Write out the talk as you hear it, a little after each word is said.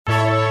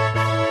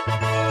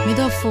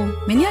Midofo,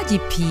 many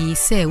GP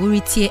say we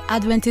retie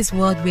Adventist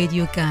World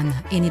Radio Ghana,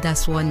 any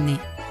that's one ne.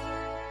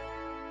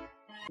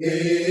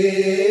 AWR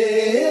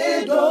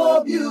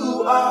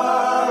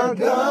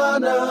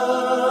Ghana.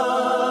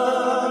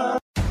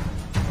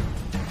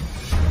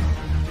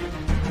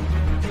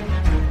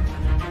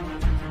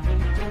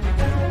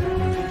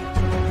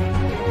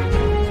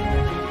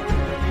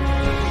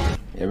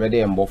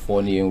 Everyday and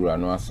before the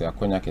Rano, say a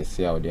cognac is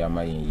here, or they are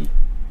my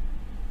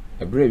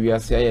a brave year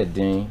say a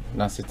ding,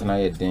 na sitting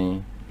a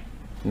ding,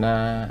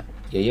 na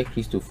ye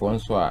Christopher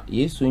Francois,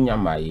 ye soon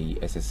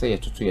yamai, as I say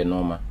to your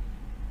norma.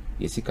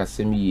 Ye see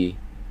Cassimi,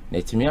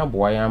 Netimia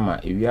boyama,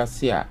 if you are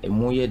seer, a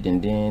moye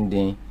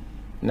den,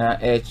 na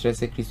air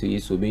tress a Christo ye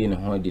so be in a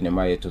home in a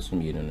maya to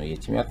some you know,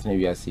 yet me at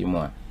Navia see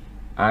more.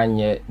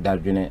 Anye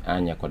dadwene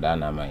anya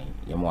kodana mai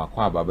yemo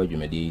akwa baba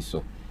dwumade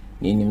so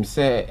ni nim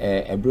se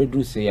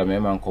ebredu se ya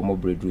Mmerima Nkɔmmɔ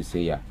bredu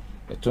se ya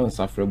eton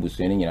safra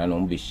busu ni nyina no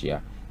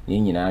mbehia ni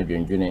nyina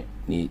adwendwene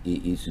ni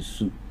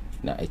isusu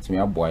na etimi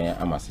aboyan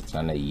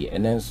amaseta na yi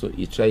enenso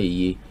itra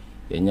yi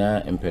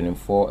yenya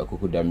empanimfo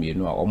ekokoda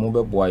mienu a omo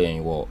beboa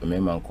yen wo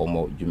Mmerima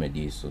Nkɔmmɔ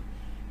dwumade so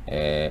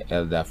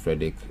Elder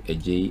Frederick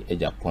Ejei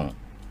Ejapon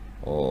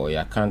o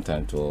ya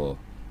accountant o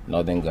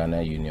Northern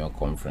Ghana Union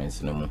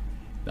Conference no mu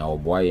na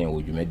oboayen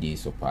wodwumadi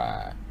so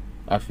pa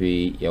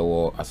afi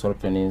yewo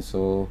asorpenin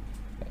so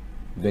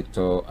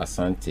Victor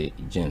Asante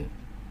Jin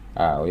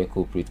oye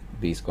corporate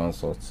based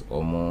consult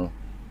omo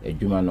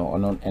edwuma no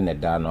onon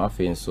eneda no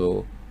afi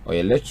so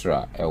oye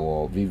lecturer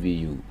ewo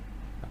VVU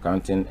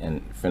accounting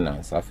and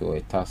finance afi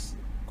oye tax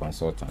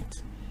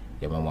consultant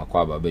yamama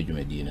kwa baba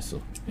edwumadi ni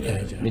so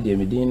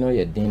medin no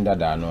ye din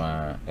dada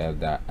no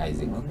Elder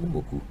Isaac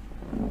Boku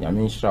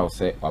nyame nhyira wo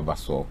se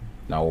wabaso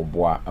na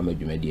oboa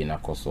amadwumadi na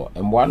koso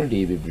emboa no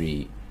de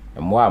bebre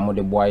emboa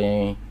amode boa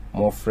yen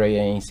mo frɛ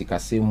yen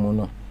sikasemu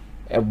no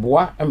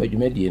eboa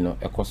amadwumadi no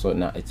ekoso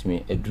na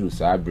etimi eduru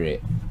sa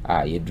abre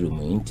a yeduru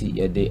mu nti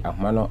yede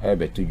ahoma no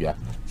ebetudwa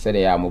sɛ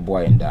de ya mo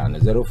boa yen da no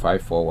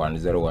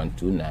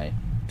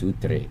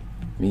 0541012923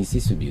 mi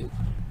sisubio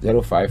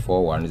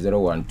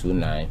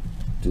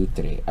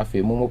 0541012923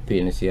 afi momo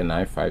pay no se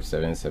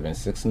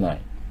 957769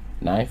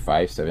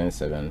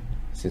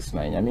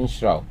 957769 nyame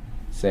nhyira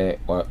say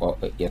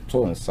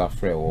yeton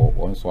safre wo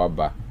onso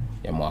aba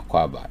yemo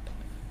akwaba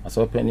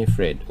aso penny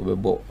Fred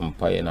obebo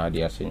mpaye na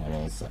ade ahye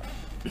nyansa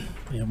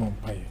yemo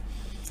mpaye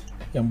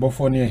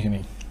yembofo ne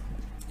ehene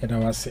yeda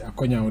wase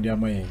akonya odi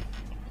amaye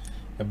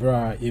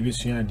ebra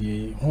yebisua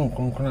ade ho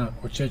konkrona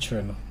o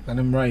chechre no na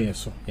ne mra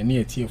yeso ye ne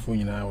etiefo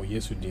nyina o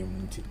Yesu dim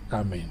nti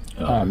amen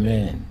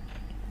amen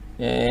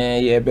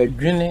ye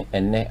bedwene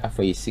enne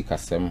afa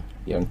yisikasem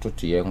ye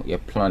ntoto ye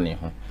plan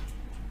ho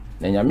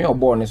na nyame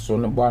obo ne so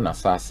no bo na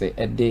sase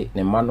ede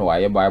ne mano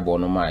aye Bible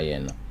no maaye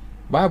no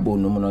Bible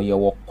no no ye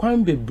wo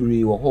kwan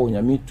bebre wo ho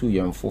nyame tu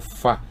ye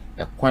mfofa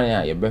ekwan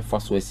a ye befa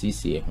so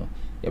asisi ho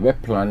ye be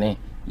plane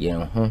ye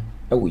ho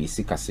ewo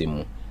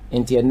yisikasemu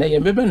enti ene ye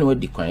bebe no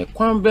adi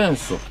kwan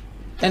benso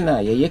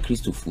ena ye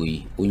Kristofo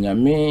yi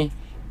onyame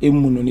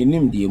emu no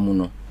nenim de emu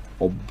no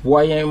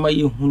oboa ye ma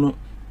ye hunu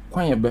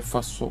kwan ye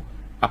befa so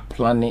a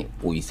plane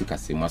o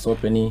yisikasemu aso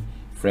pani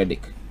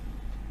Frederick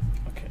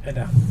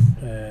Eda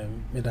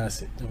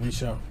medase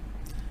wisha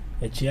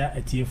echia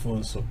etiefo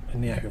nso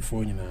ne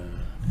ahwefo nyina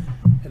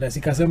eda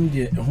sikasem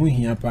de ho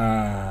hia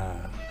pa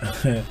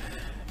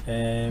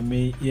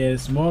me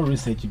small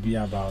research be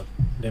about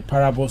the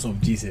parables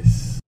of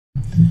Jesus.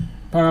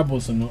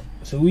 Parables no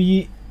so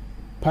we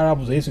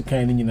parables Yesu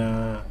kan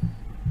nyina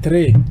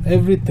 3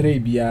 every 3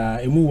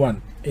 bia emu 1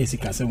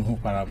 esikasem ho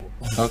parable.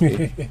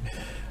 Okay.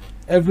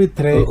 Every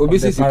 3 of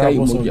the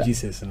parables of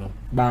Jesus no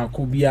ba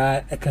ko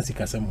bia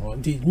ekasikasem ho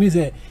nti me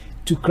say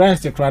to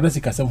Christ the Christ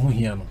sikasem ho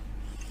hia no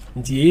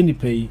nti ye ni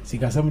pay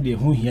sikasem de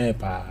ho hia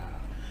pa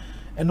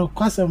eno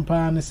kwasem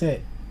pa ne say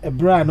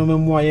ebra no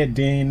memu aye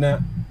den na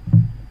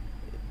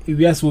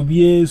ewiase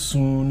obi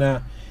esu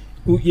na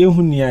ye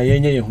hu ni aye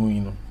nya ye hu yi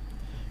no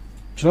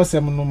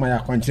trosem no ma ya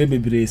kwankyere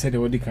bebre se de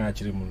wodi kan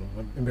akire mu no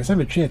mbesa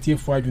me twe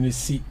atiefo adwene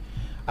si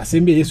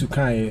asem bi Yesu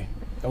kan ye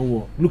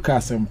wo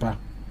Lucas mpa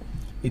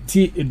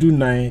eti edu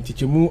 9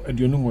 tichemu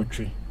aduonu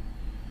nwotwe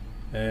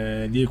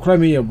the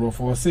crime here bro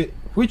for say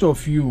which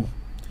of you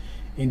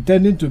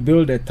intending to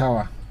build a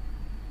tower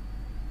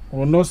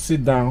will not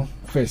sit down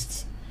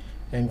first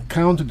and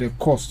count the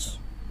cost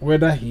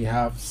whether he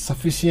have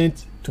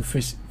sufficient to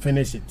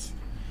finish it.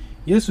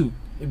 Yesu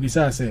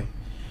ebisa say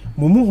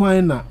mumu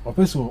hwan na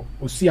opeso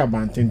osi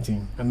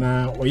abantentin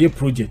na oye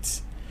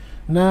project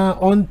na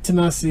on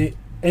tenase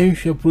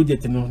enhwe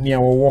project no ne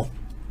awowo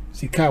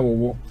sika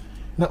awowo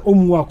na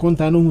omu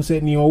akonta no hu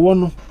se ne owo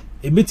no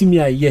ebetimi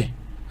aye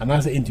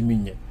anase entimi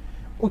nye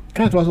o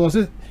kan to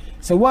so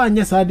se wa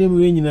anya saade mu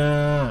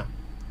nyina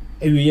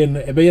ewiye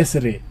no ebeye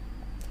sere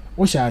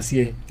wo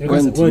shaase e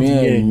ko se wodi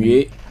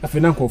ye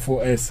afina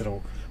nkofo esrew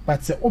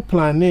but se o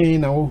plan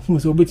na wo hu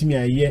se obetimi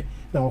aye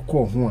na wo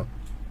ko ho a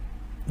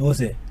no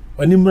se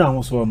oni mra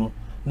ho so no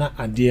na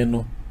ade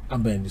no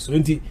abandi so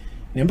nti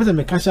ne mpese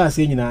me ka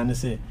shaase nyina ne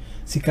se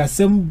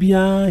sikasem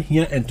bia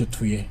hia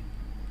entotoye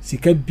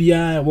sika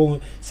bia won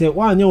se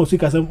wanya wo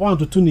sika sem wan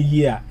to ne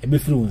yi a e be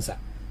firi wonsa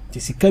ti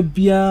sika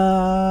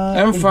bia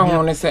emfa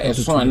ho ne se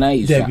eso ana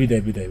isa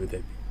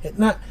David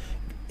na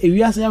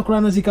ewiase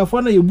akora na sika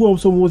fo na yebu om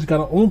so mo sika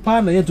na on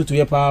pa na ye toto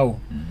ye pa o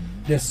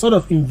the sort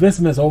of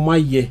investments o ma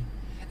ye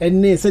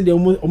enne se de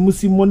om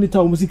si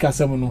monitor om sika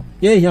sem no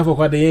ye hia fo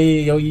kwa de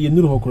ye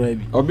nuru hokora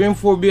bi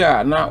obemfo bi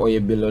a na oye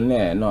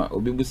billionaire no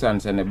obi busan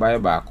se ne bae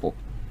baako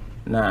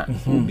na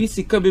obi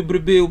sika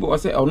bebrebe o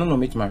se ono no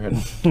metima hwe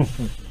no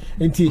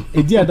enti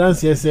edi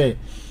adanse ye se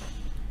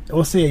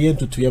o se ye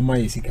ntoto ye ma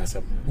ye sika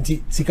sem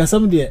enti sika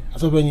sem de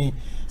asobani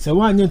se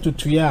wa anya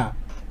ntoto ye a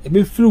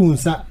ebe firi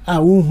wonsa a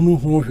wonhunu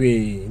ho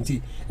hwe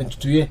nti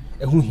ntoto ye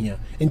ehu hia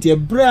enti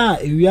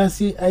ebra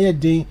ewiase aye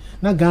den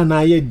na Ghana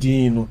aye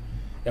den no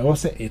e wo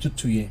se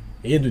etutu ye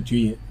ntoto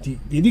ye nti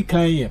dedi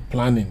kan ye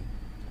planning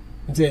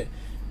nti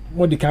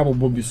modi ka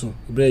bobo bi so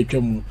ebra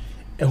etwam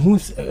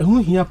ehu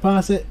hia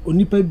pa se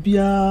onipa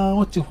bia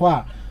wote ho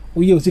a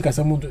wo ye osika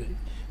sem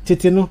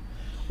tete no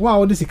wa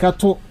wo de sika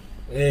to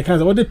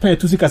kanza wo de pay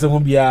to sika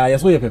sem bia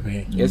yeso ye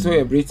pepe yeso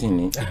ye Britain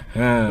ni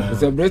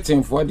so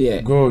Britain for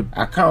the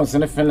accounts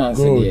and finance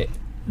there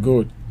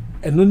good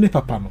eno ne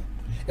papa no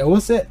e wo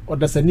se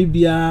odasani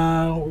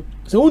bia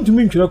se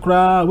wontumi ntwere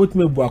kra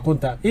wotumi bu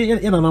akonta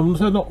ye na nam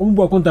so no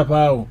bu akonta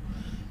pa o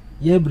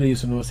ye bre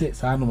so no se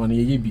sa no ma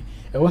ye bi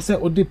e wo se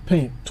ode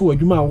pen to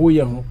adwuma wo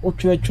ye ho o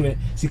twere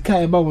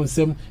sika e ba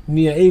wonsem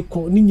ne e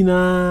ko ni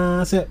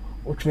nyina se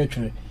o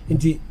twere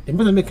nti e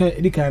mbana meka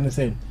edika ne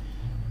se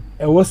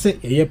e wo se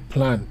ye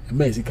plan e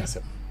ma sika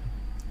se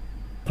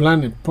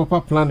planning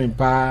proper planning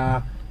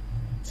pa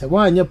se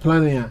wa anya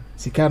planning a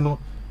sika no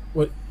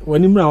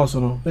wani mra wo so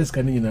no let's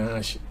ka ni nyina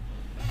ahye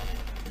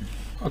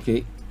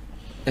okay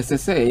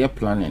esse ye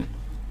planning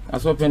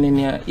aso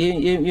penini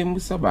ye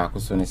musa ba ko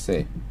so ne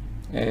se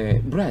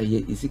bra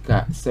ye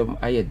isika sem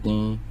aye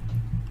den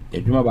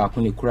adwuma ba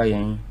ko ne kura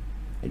yen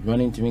adwuma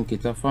ne ntimi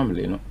nketa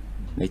family no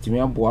na ntimi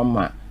aboa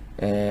ma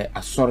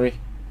asore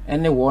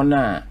ene wo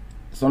na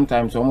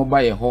sometimes o mo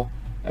ba ye ho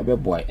ebe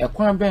boy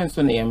ekwan ben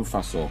so na ye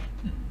mfa so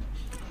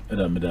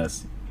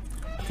Medas.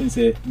 I think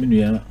say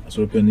minua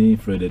asore pani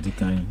Fred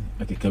Edikan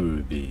akeka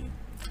berebe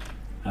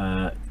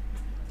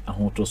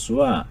ahoto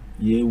so a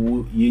ye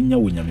nya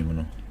wo nyame mu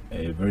no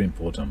very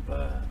important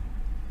pa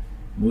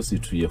most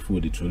to your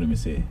food the truly me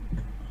say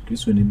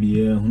Kristo ni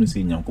bia hunu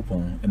say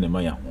Nyankopon ene ma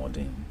ya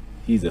hoden.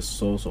 He is the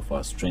source of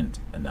our strength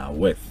and our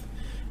worth.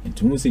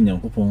 Nti hunu say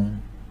Nyankopon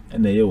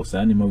ene ye wo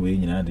sa ni ma we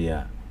nyina de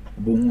a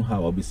bo hu ha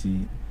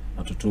obisi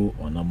atoto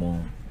onamo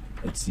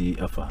ati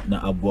afa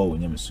na aboa wo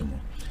Nyamesom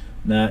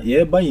na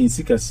ye ba yin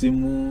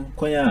sikasemu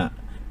kwan a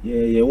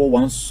ye wo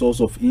one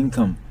source of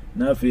income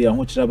na afi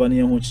ahokira ba ne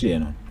ye ho kire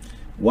no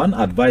one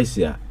advice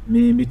ya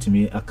me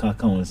mitimi aka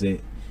won say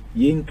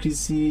ye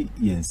increase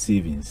yen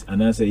savings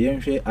and I say ye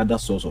hwe other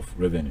source of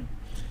revenue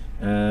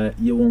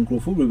ye won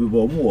krofo bebe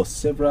mo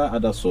several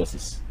other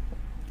sources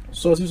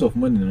of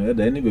money no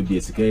da any be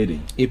esika ye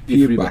den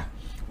epiba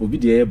obi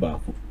de ye ba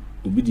ko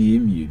obi de ye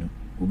mienu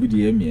obi de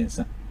ye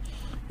miensa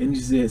and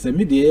you say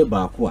me de ye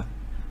ba ko a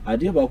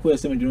ade ba ko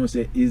esem dwon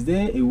say is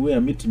there a way a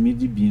mitimi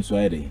di bi so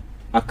ayede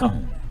aka ho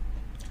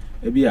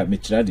e bi a me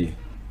kira de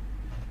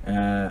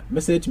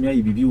message me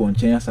ayi bibi won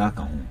chen asa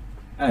aka ho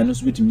a no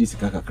so bitimi di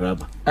sika kakra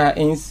ba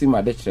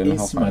ensima de kire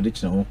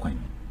no kwan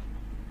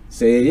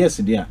say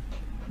yes dia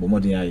bo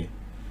modin aye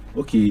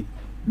okay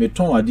me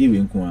ton ade we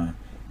nko a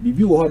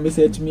bibi wo ho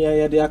message me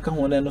ayi de aka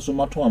ho na no so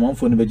maton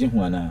amanfo no beje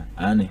ho ana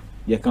ane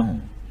ye ka ho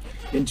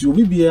enti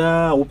obi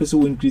bia wo pese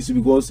wo increase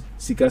because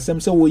sikasem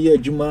se wo ye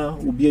adwuma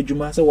obi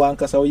adwuma se wo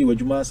ankasa wo ye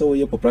adwuma se wo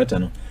ye proprietor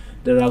no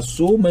there are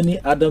so many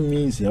other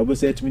means ya wo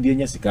say etimi de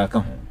nya sika ka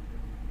ho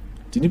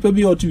tinipa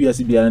bi otu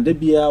wiase bia na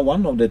bia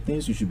one of the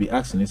things you should be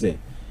asking is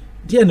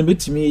dear na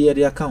metimi ye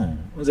de aka ho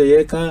nze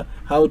ye ka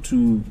how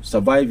to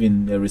survive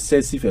in a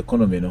recessive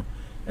economy no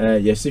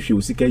yes if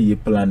you sika ye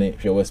plan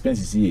hwe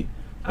expenses ye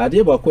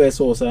ade ba ko ese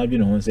wo sa bi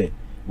no ho say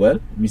well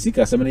mi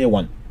sika sem na ye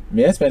one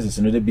me expenses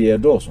no de bia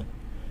do so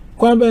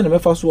kwan ben na me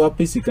fa so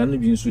apesika no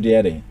bi nso de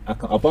ere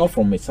apart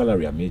from my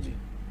salary ameji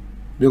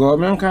because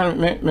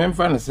men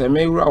fan say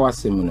me wura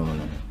wasem no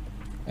no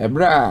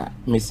ebra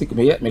me sik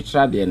me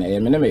kira de na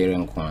me na me yere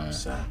nko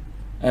a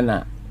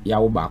ena ya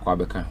wo ba kwa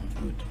beka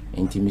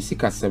enti me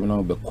sika sem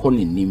no be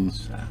konenim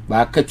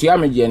ba katua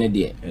me je ne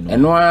de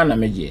eno a na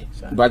me je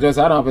ba jo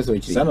sa na pese o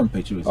kiri sa na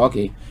mpechiri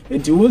okay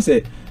enti wo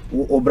se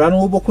obra no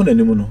wo boko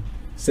nanim no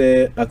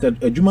se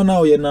adwuma na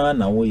wo ye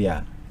na wo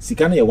ya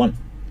sika na ye one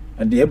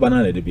and the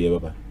banana de be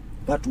baba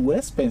but we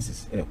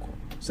expenses eko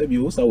se bi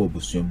wo sa wo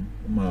busuam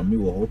ma me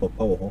wo ho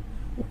papa wo ho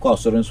ko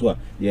asoro nso a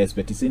ye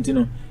expect senti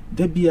no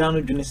da bia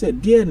no dwene se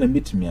de na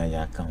metimi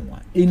aya aka ho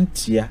a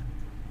entia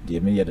de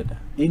me ye dada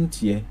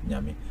entie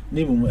nyame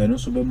ne mu eno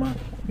so be ma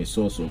me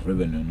source of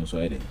revenue no so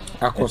ayde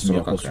akoso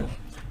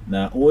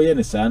na wo ye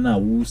ne sa na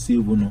wo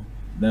save no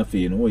na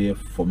fe no wo ye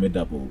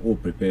formidable wo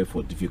prepare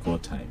for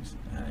difficult times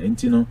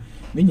enti no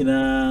me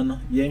nyina no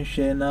ye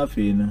nhwe na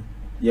fe no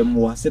ye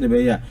moa se de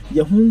be ya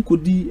ye ho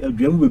nkodi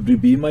adwam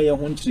bebrebe ma ye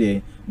ho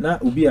nkire na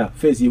obi a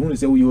first ye hu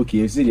se wo ye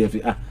okay se de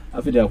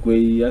afi de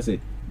akwai ya se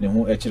ne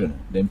ho ekire no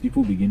then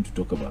people begin to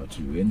talk about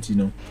you enti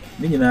no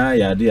ni nyina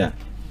ya ade a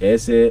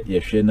ese ye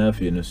hwe na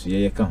afi no so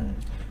ye ka ho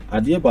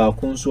ade ba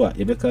ko nso a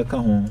ye beka ka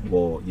ho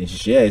wo ye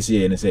hihye ese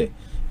ye ne say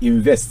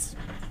invest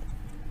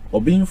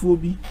obinfo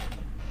bi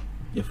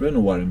ye friend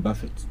Warren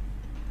Buffett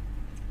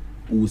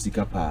o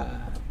sika pa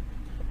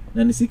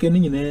na ne sika ni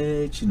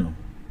nyina chi no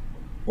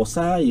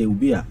osa ye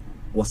obi a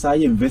osa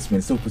ye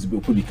investment so possible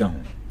okodi ka ho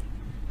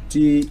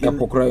ti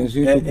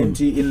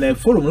in the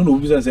forum no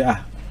obi say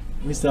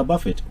Mr.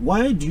 Buffett,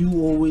 why do you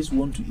always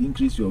want to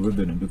increase your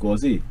revenue?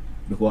 Because I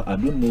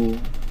don't know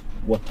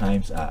what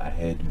times are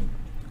ahead me.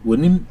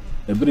 When him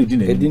every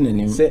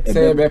dinner say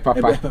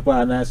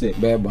papa na say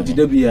ti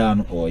da bia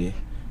no oye.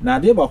 Na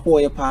de ba ko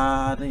ye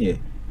pa na ye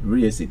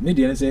reese. Ne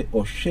de say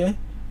ohwe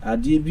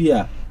ade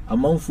bia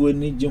amanfo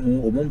ani gye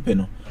ho omompe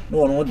no na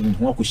wono de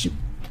ho akohyim.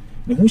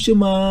 Ne ho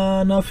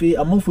hyema na fe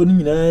amanfo ni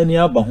nyina ni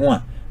aba ho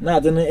a na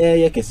ade no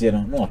eye kese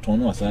no na oton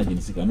no asa agye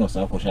sika na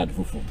asa akohye ade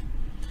fofo.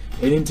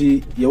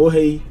 Enti yewo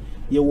hei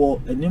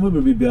yewo enema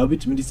bebe a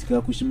obetimi di sika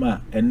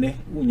akohyima enne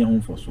wonya ho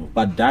mfoso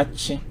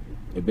badache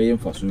ebeye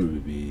mfoso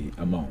bebe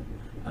ama ho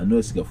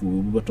ano sika fo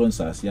obi beton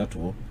sase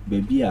ato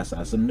bebi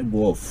asase ne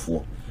bo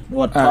ofo no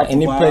wata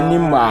nipa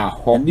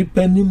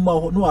ni ma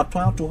ho no ato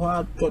ato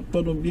ho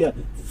todo bia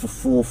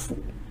fofofo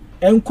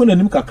enko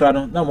nanim kakra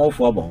no na ma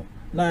ofo aba ho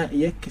na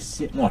ye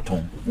kese no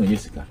aton no ye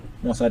sika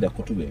no sa de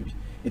koto bebi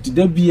eti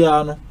da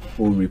bia no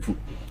o repu.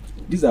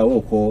 These are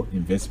what we call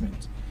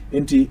investment.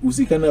 Enti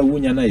usika na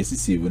wunya na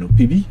yesisi no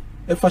pebi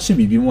e fa hye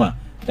bibi mu a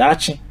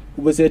daache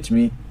ubese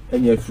atimi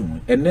anya afuru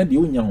enne de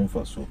wunya ho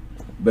mfaso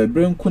ba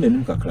brem ko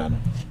nanim kakra no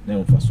na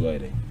mfaso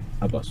ayre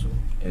abaso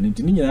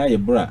enti ni nyina ye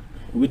bra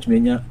ubetimi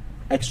anya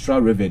extra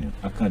revenue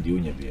aka de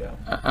wunya bia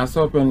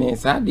asopene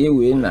sa de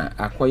we na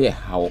akoye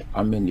haw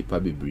amanipa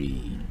bebre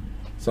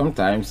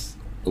sometimes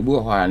obu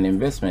ho an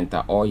investment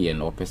a oye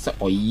no pese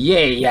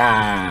oye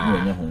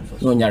ya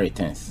no nya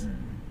returns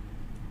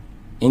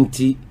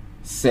enti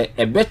se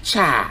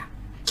ebecha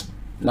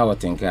na what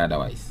think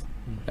otherwise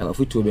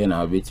futu be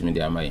na bit me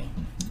dey amay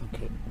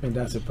okay and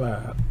that's a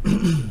pa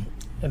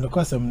and the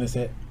question ne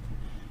say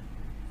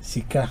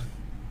sika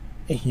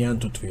ehia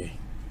ntotoe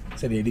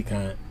se de edi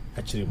kan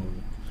akire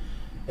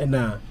mu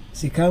na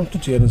sika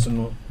ntotoe no so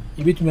no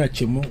ibetumi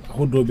achemu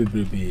ahodo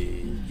bebrebe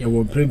ye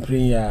wo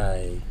prempren ya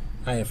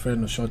I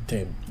friend no short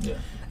term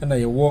and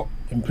ye wo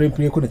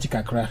prempren ko na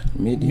chikakra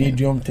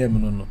medium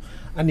term no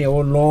and ye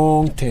wo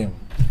long term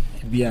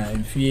bia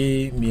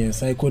mfie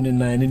miensa ko ne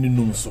nan ne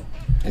num so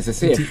ese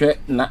se hwe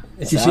na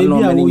sa no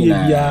ma ni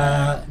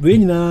we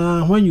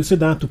nyina when you sit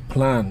down to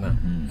plan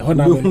ho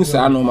na we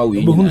sa no ma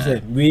we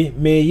we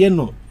me ye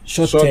no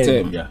short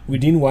term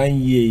within 1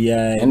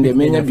 year and the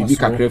menya bibi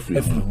kakra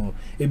free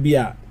e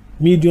bia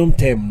medium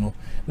term no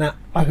na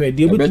ahwe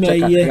de obetu na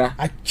ye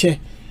ache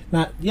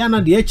na ya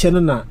na de eche no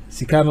na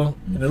sika no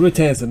na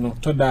returns no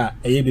to da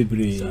eye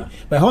bebre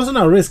but how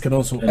na risk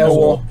no so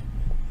ewo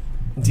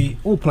di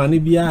o plan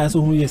bia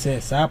so hu ye say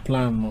sa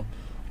plan no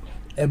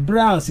e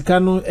bra sika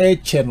no e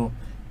che no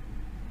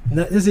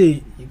na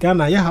say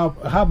Ghana ya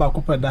ha ba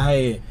ko pada ha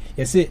ye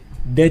say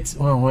debt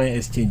one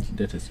exchange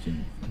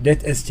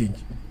debt exchange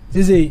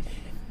say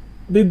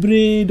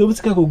bebre do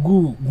sika ko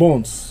gu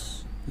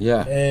bonds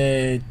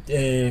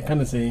can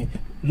I say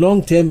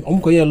long term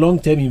long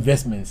term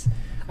investments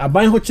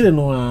aban ho kire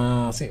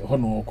no say ho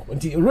no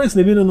nti race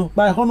na bi no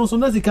by ho no so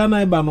na sika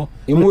na e ba no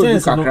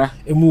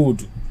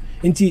emudu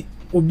nti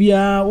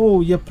obia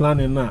ye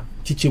planning na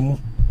chichemu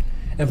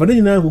and for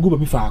nyina go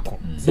baby faako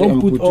don't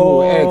put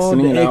all eggs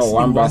in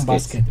one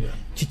basket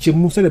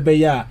chichemu so the be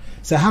ya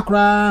say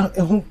hakra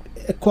ho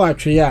ko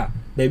atwe ya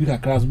baby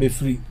kakra so be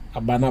free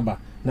abanaba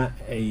na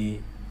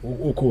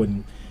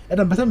okoni and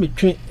am me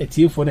twen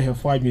etiefo na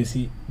hefo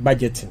adwensi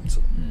budgeting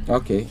so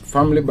okay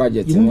family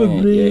budgeting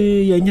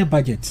you nya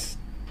budget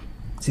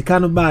sika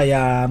no ba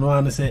ya no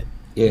an say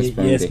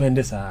yes spend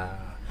this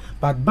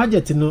but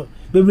budget no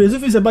bebre so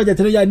fi se budget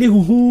no ya de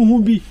hu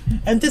bi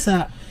ente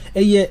sa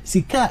eye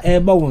sika e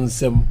ba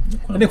wonsem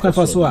de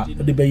kwafa so a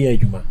de be ya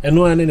adwuma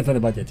eno an ne fa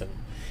budget no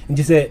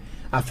nti se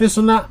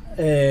afeso na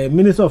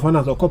minister of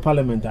finance or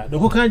parliament de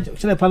ko kan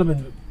chere parliament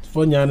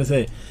for nya ne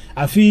se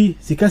afi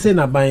sika se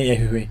na ban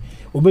ehwehwe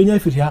obenya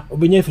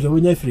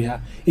firi ha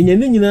enya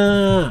ne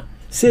nyina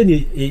se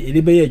ne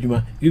de be ya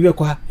adwuma bi be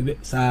kwa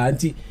sa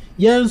nti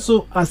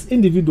yenso as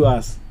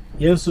individuals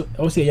yenso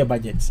o se ya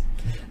budget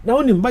na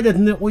woni budget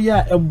ne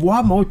oya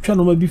eboa ma otwa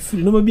no ma bi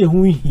free no ma bi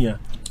ehun hia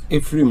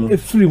efree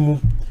mu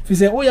fi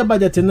se oya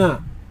budget na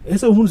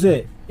ese ohun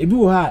se ebi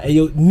wo ha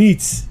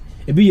needs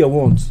ebi ye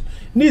wants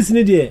needs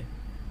ne de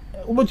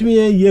obotumi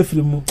ye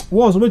free mu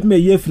wants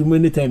obotumi ye free mu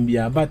anytime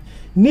bia but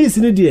needs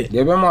ne de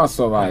be ma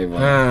survive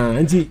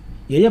nti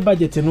ye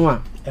budget no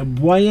a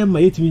eboa ye ma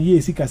yetumi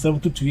ye sika sam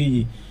tutu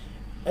yi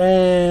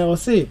o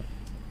say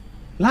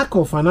lack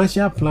of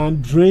financial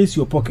plan drains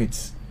your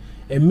pockets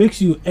and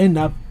makes you end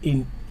up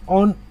in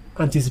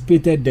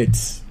unanticipated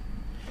debts.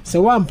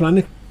 So one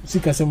plan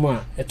sika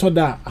semwa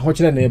etoda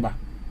ahokyere na eba.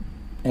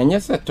 Enye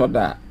se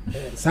toda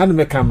San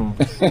mekano.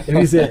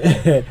 If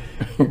say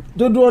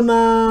do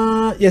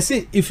na yes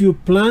if you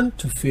plan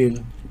to fail,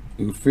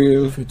 you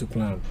fail to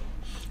plan.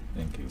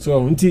 Thank you.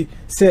 So unti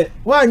say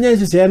wa nya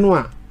say no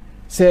a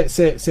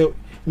say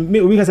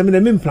me we can say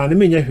me plan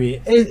me nya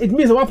hwe. It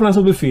means what plan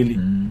so be fail.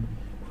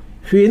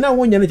 Hwe na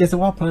wo nya na say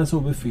what plan so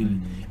be fail.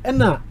 And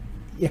na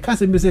you can't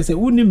say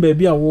unim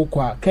baby a wo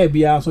kwa ka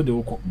bia so de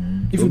wo.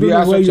 If you don't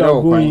know where you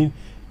are going,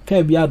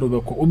 ka bia do be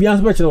ko. Obi an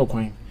so be kire wo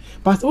kwan.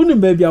 But unim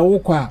baby a wo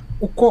kwa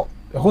ukọ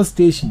a whole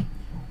station.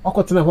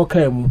 Okotena ho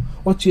ka mu,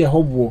 otu e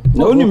ho bo.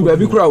 Na unim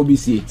baby kura obi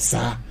sie.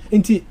 Sa.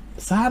 Enti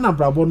sa na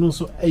abrabɔ no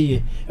so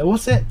eye. E wo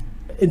se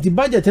enti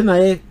budget na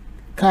ye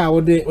car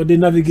wo de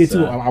navigate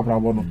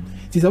abrabɔ no.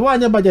 Ti se wa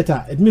anya budget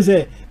a, it means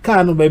say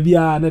car no baby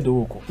a na de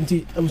wo ko.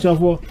 Enti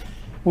abusuafo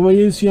mo ma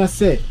yensu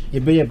ase ye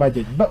be ye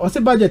budget. But o se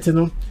budget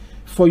no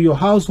for your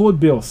household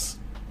bills,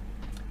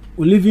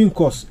 living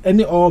costs,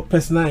 any all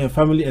personal and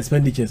family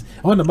expenditures.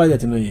 I want the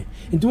budget no ye.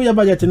 Into your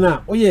budget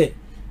na, oh ye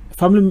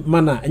family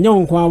manner, and your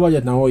own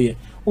budget na oh ye.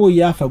 Oh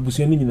ya fa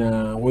busuani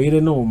nyina, wo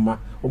yire na wo ma,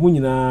 omu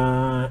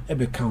nyina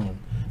ebe kan.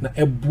 Na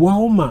ebua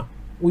wo ma,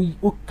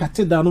 wo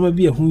kate da no ma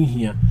bi ehun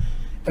hia.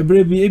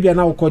 Ebre bi ebia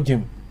na wo ko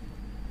gym.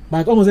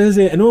 But almost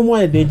say eno mo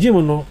ye the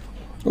gym no.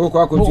 O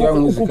kwa kotua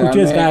musika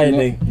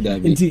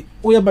nti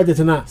wo ya budget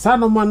na, sa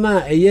no ma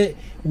na eye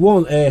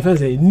one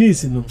fancy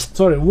niece no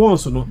sorry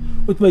once no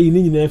otima yi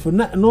ni nyina efo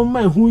na no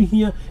ma hu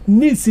hia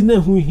niece na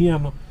hu hia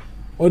no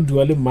o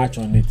dually match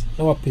on it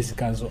na wa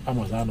pesika so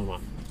amaza no ma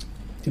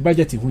ti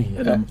budget hu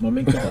hia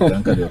mama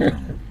nka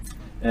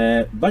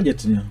de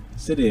budget ni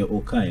say the o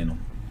kan no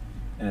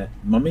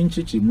mama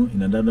nchichi mu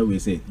in another way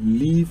say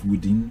live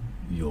within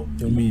your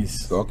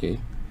means. Okay.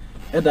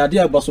 Da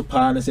dia baso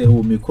pa na say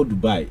oh me ko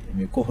Dubai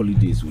me ko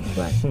holidays with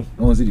Dubai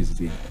no see this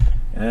thing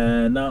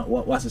na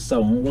wasesa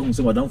won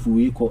se madam fu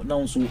we ko na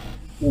nso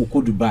wo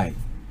ko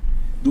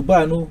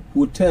Dubai no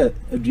hotel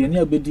aduane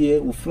abedie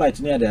wo flight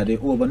ne ade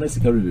o ba na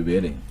sika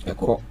rebebe de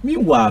ekọ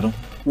meanwhile no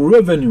wo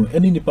revenue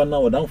any nipa na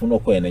wadam fu no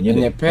ko na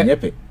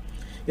nyepe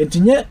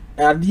entinye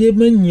ade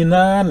ma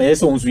nyina na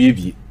yesa won so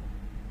yebie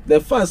the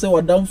first say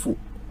wadam fu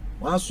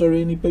wa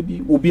sorry nipa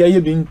bi obi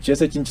aye bi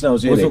nchese chinchina wo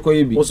so ko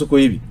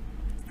yebi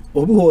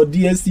obi ho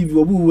DSTV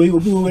obi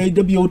we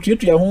debi o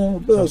treat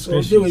ho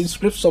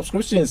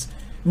subscriptions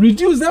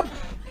reduce them,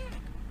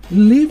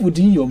 live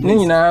within your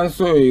means. Nina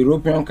so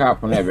European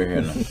Cup na ebe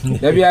hwe no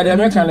da bia de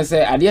American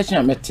say ade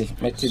chia mete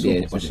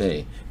de o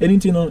say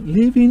anything on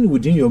living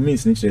within your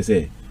means ni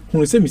say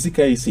who say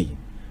misika yi say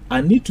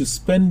I need to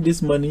spend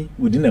this money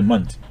within a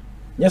month.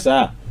 Yes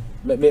ah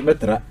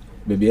metra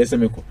baby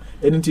esemeko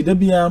anything da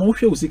bia no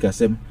hwe usika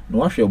sem no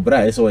hwe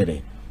bra ese we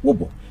de wo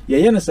bo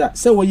ye na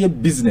say we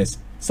business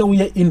say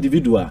we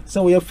individual say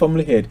we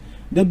family head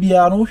da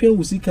bia no hwe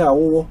usika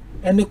wo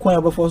any kwan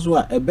abefo so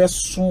a ebe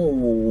so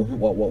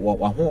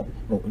wa ho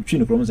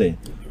twini krom say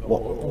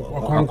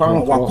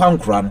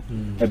wakwankra no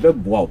ebe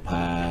boa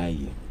pa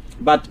ye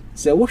but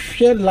say wo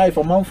share life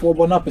amanfo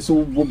bo na pese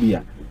wo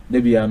bobia da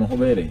bia no ho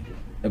be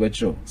ebe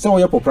tro say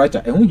we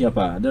proprietor ehun hia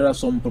pa there are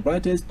some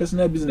proprietors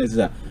personal businesses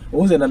a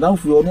won say na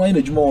danfo no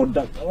ina djuma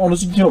ono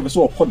so gina pese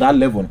wo ko that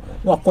level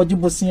no akọji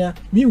bosia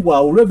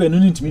meanwhile revenue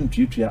need to mean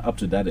up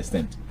to that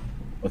extent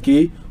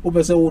okay wo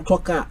pese wo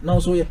toka na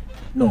so ye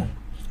no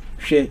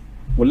share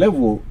wo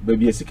level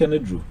baby esika na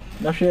dru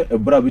na hwe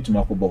ebra bitum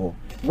akobo ho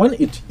when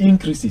it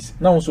increases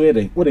now so ye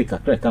dey wo dey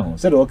kakra ka ho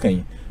said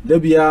okay da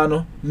bia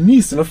no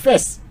needs no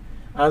first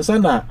ansa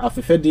na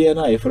afefede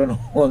na yefre no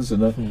onso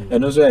no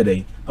eno so ye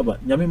dey aba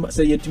nyame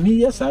say yetumi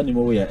yes ani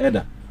mo ya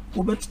eda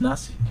wo betna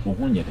ase wo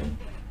ho nye den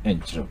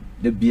enchiro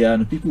da bia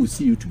no people will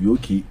see you to be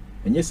okay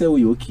and you say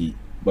we okay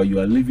but you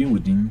are living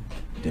within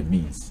the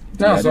means.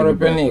 Now sorry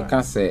penny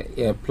can say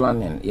you're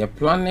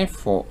planning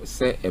for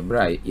say a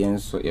bride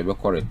yenso you be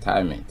call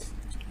retirement.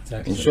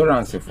 Exactly.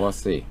 Insurance for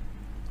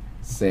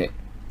say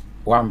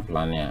one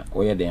planner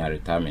or you dey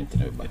retirement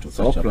but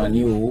so plan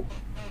you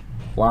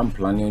one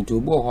planning to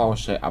go how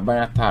share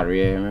abanya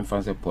tare me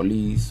fan say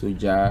police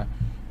soldier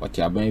what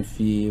you aban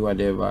fee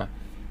whatever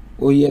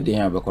oh you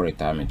dey be call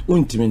retirement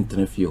untimi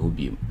ntena fie ho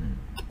biem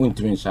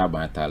untimi sha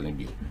abanya tare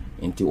biem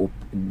enti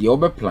the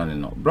other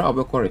planning no bra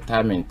be call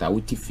retirement a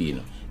wuti fee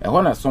no e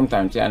ho na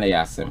sometimes ya na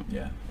ya asem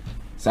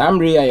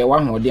samre ya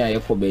wa ho de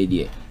ayeko ba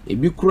die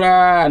ebi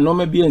kura no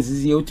ma bi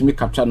anzizi utimi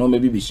capture no ma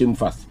bi shim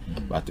fast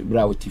but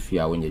bra wuti fee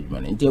a wonya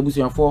djuma enti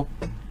abusuafo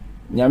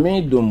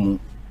nyame dom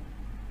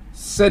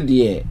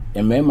sede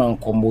Mmerima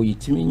Nkɔmmɔ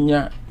yitimi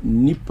nya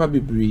nipa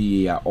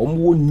bebre a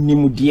omwo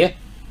nimde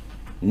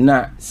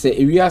na se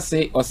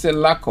ewiase or say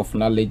lack of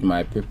knowledge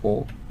my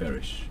people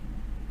perish.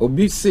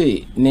 Obi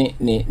say ne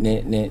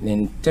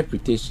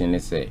interpretation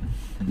say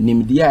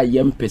nimde a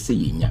yempese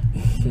yenya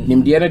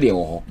nimde na de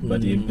wo ho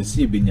but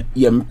yempese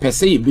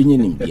benya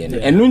nimde na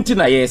enu nti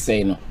na ye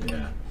say no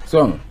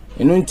so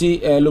enu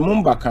nti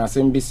Lumumba kan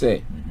asem bi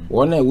say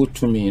wona e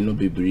wotumi no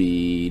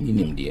bebre ni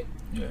nimde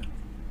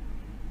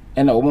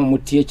ena wo mo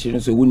tie kire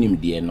so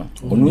wonimde no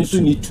onu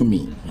nso ni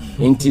tumi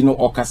enti no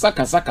okasa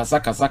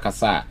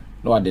kasa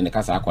na wade ne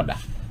kasa akoda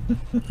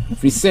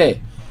free say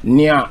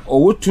nia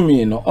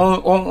owotumi no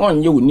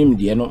on ye wonim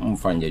de no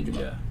mfanya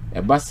dwuma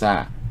eba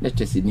saa na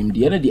kyese nim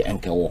de no de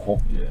enka wo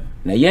ho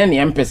na ye ne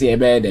empese ye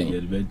be den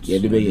ye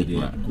de be ye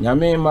dwuma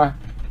nyame ma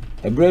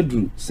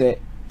ebredu se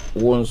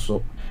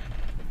wonso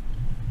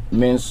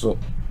menso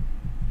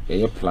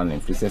ye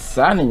planning fi se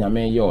saa ne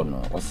nyame ye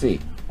ono o se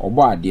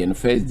obo ade no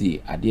first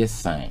day ade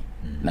sign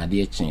na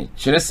ade chen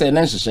kyere se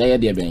na nhyehyɛ ye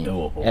de ben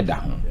eda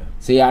ho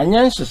se ya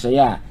anya nhyehyɛ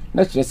ya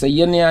na kyere se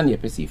ye ne ya ne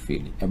pese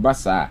feli eba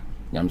saa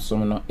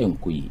Nyamesom no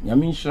enkoyi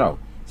nyame nhyiraw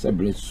se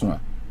bresu a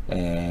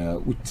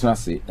utina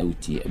se na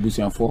utie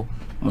abusuafo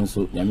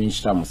monso nyame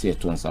nhyira mo se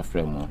eto nsa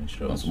frɛ mo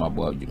monso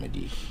mabo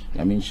adwumadi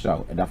nyame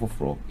nhyiraw eda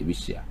foforo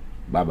ebihia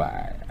bye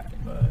bye.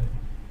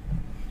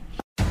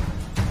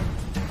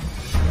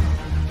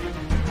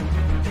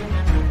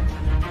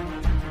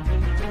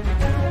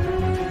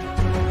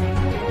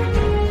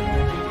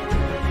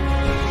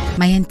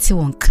 Mayanti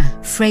wonka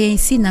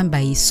freyensi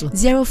number iso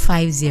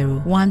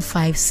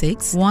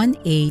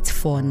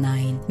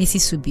 050-156-1849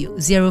 Mrs. Subio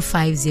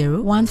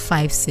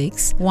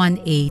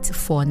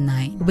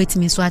 050-156-1849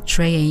 Ubetimi so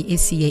atreyen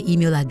esi ye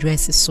email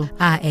address so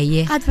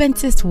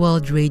Adventist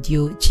World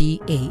Radio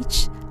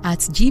GH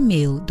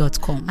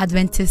 @gmail.com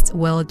Adventist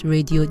World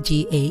Radio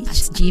GH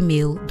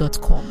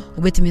 @gmail.com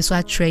Ubetimi so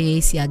atreyen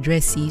esi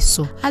address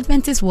so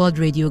Adventist World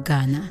Radio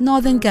Ghana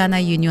Northern Ghana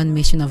Union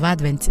Mission of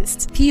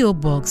Adventists PO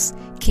Box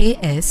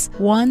KS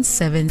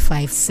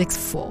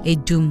 17564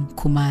 Edum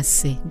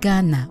Kumasi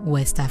Ghana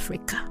West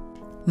Africa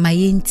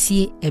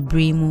Mayentie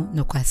Ebrimu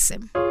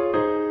Nokwasem.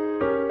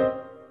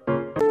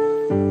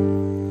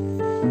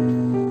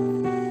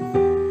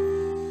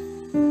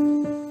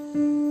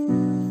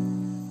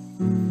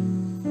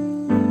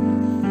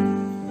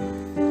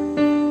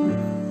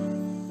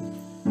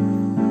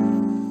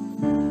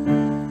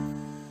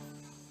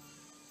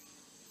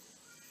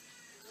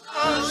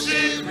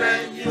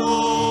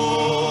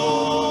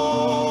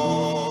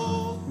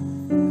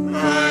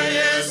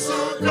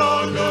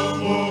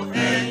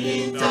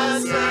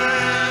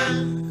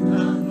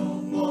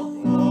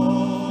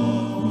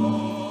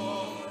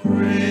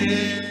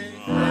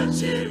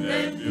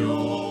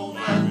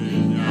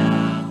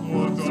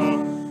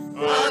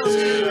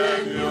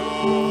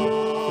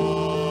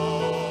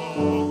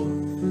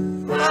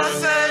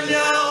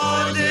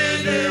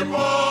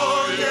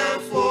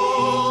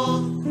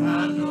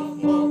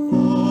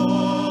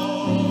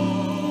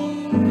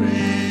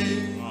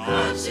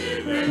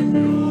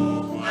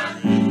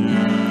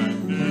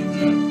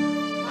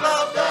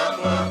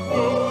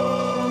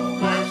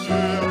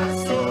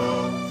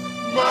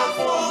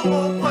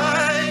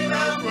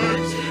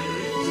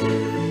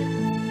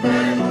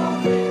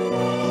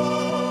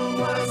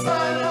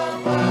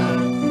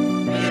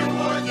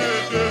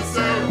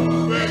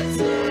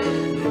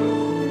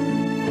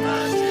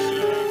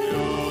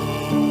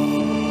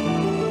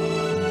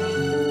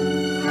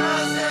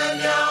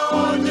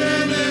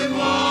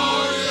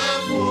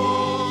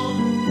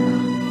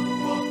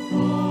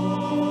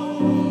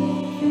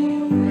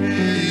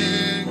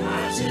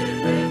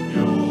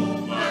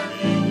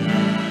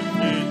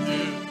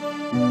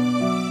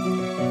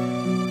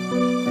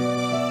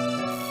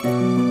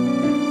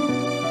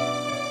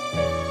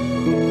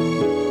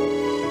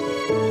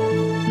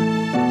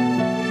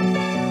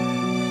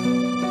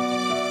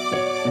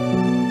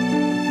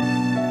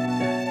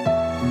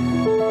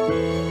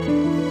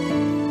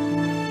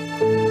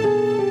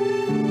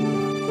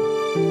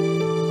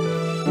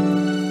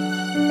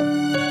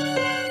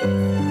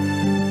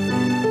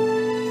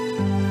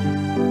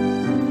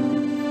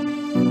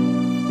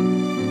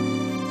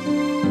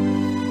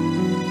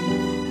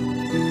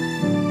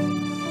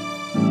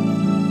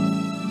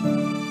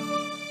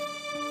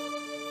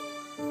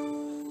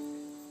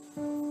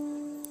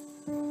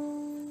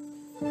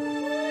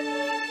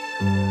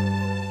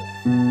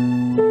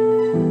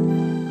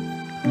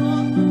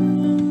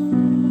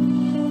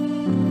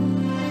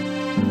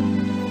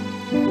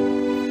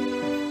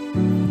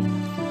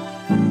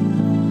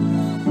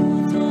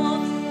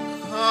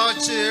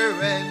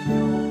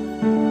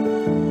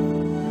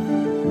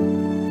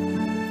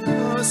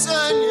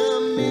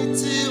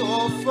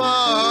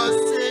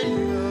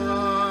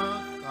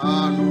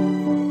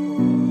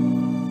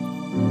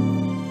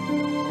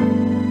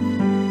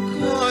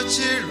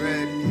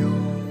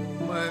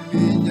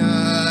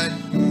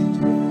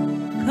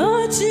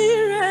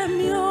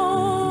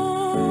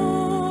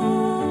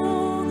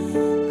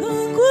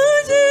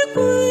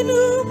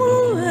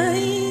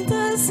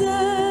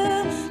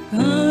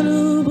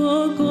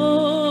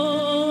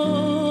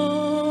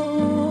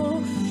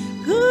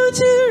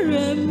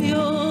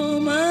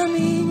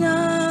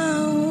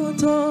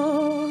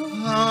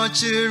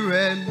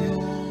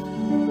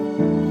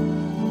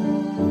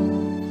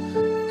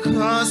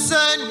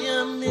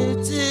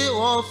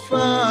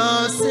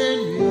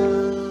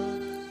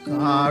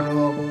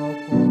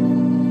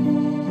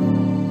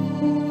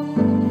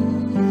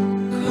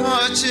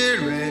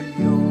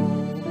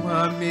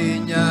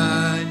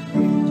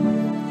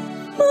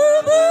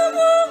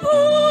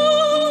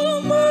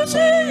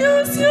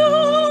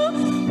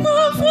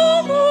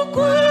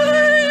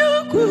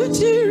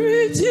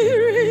 Chiri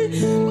chiri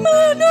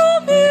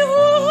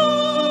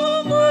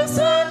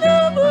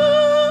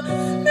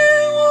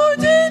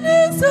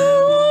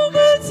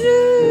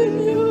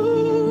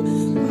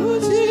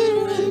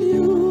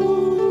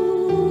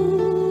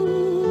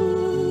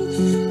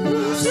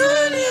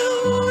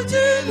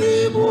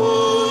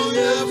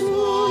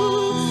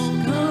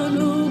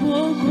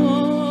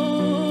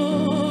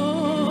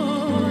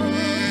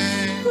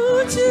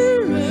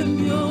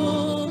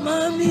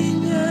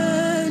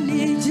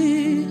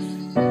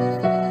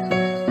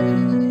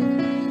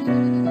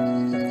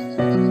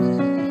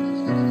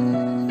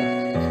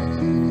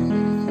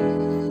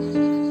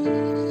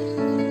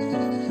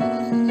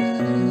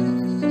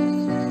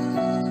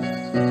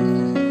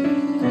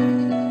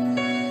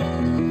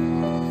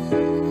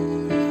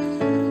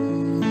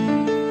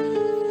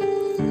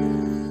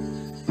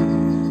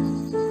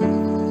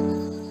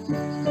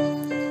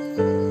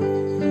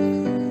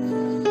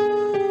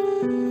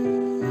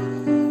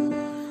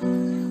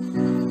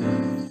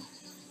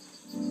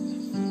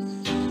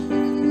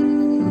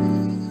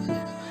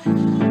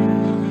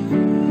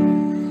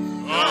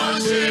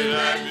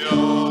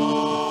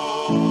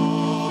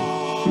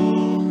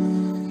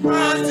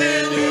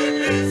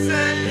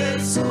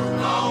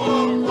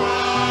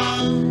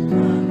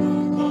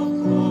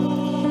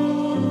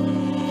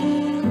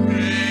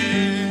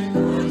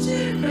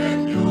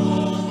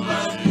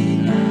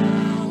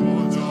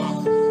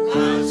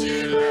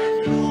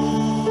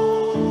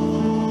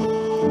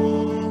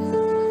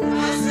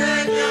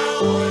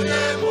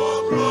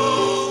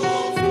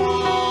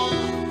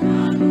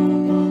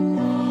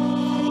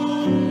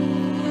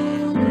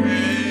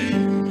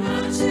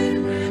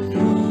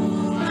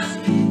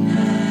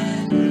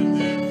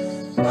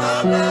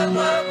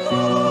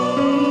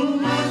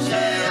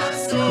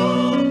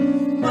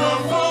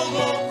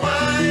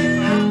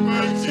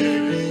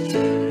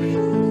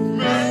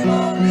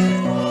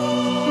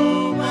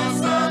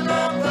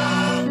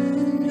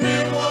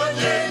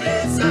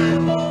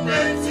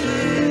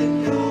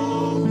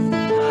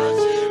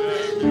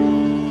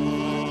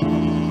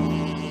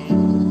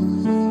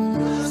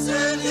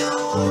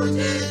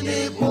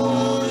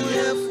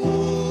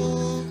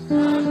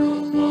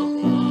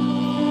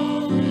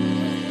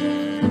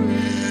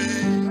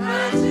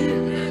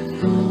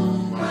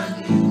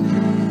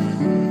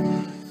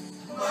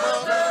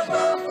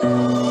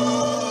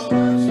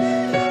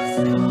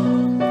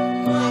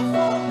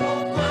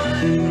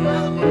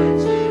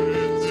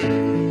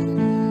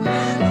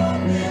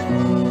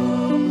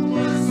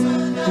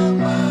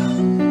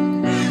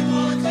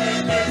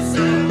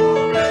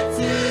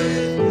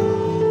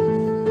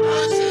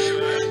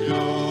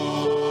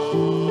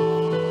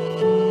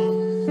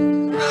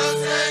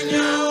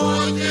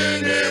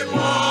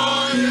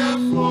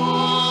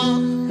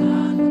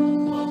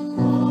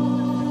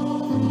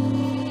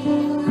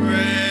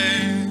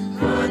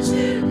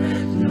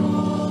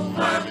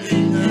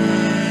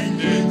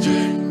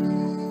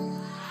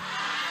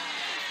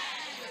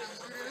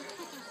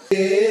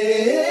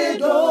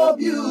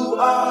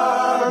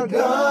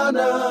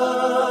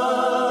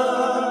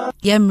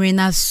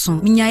Mmerima so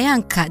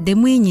minyayanka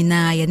demu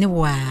nyina ye ne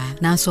wa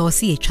nanso o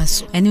se yetwa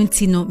so enu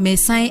nti no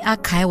mesan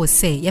akai wo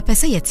se ye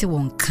pese yete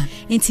wonka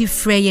nti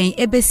frɛ yen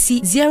ebesi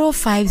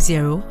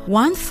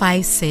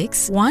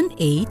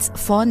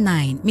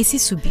 050-156-1849 Missy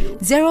Subio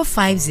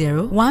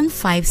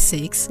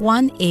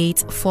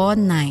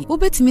 050-156-1849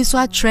 ubetimi so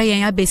atre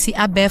yen abesi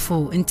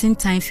abefo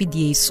ntintan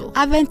fidie so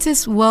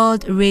Adventist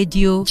World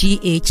Radio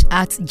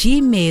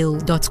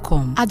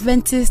GH@gmail.com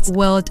Adventist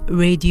World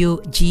Radio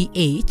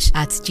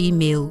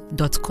GH@gmail.com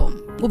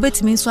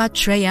Ubetimi so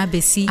atre yen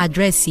abesi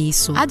address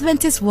so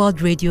Adventist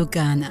World Radio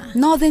Ghana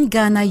Northern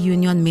Ghana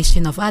Union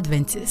Mission of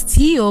Adventists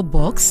PO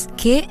Box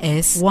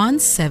KS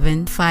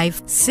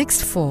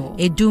 17564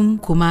 Edum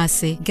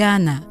Kumase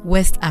Ghana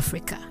West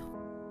Africa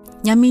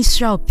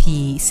Nyamisra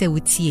opi se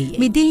wutie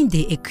medin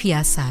de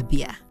Ekuya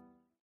Sabia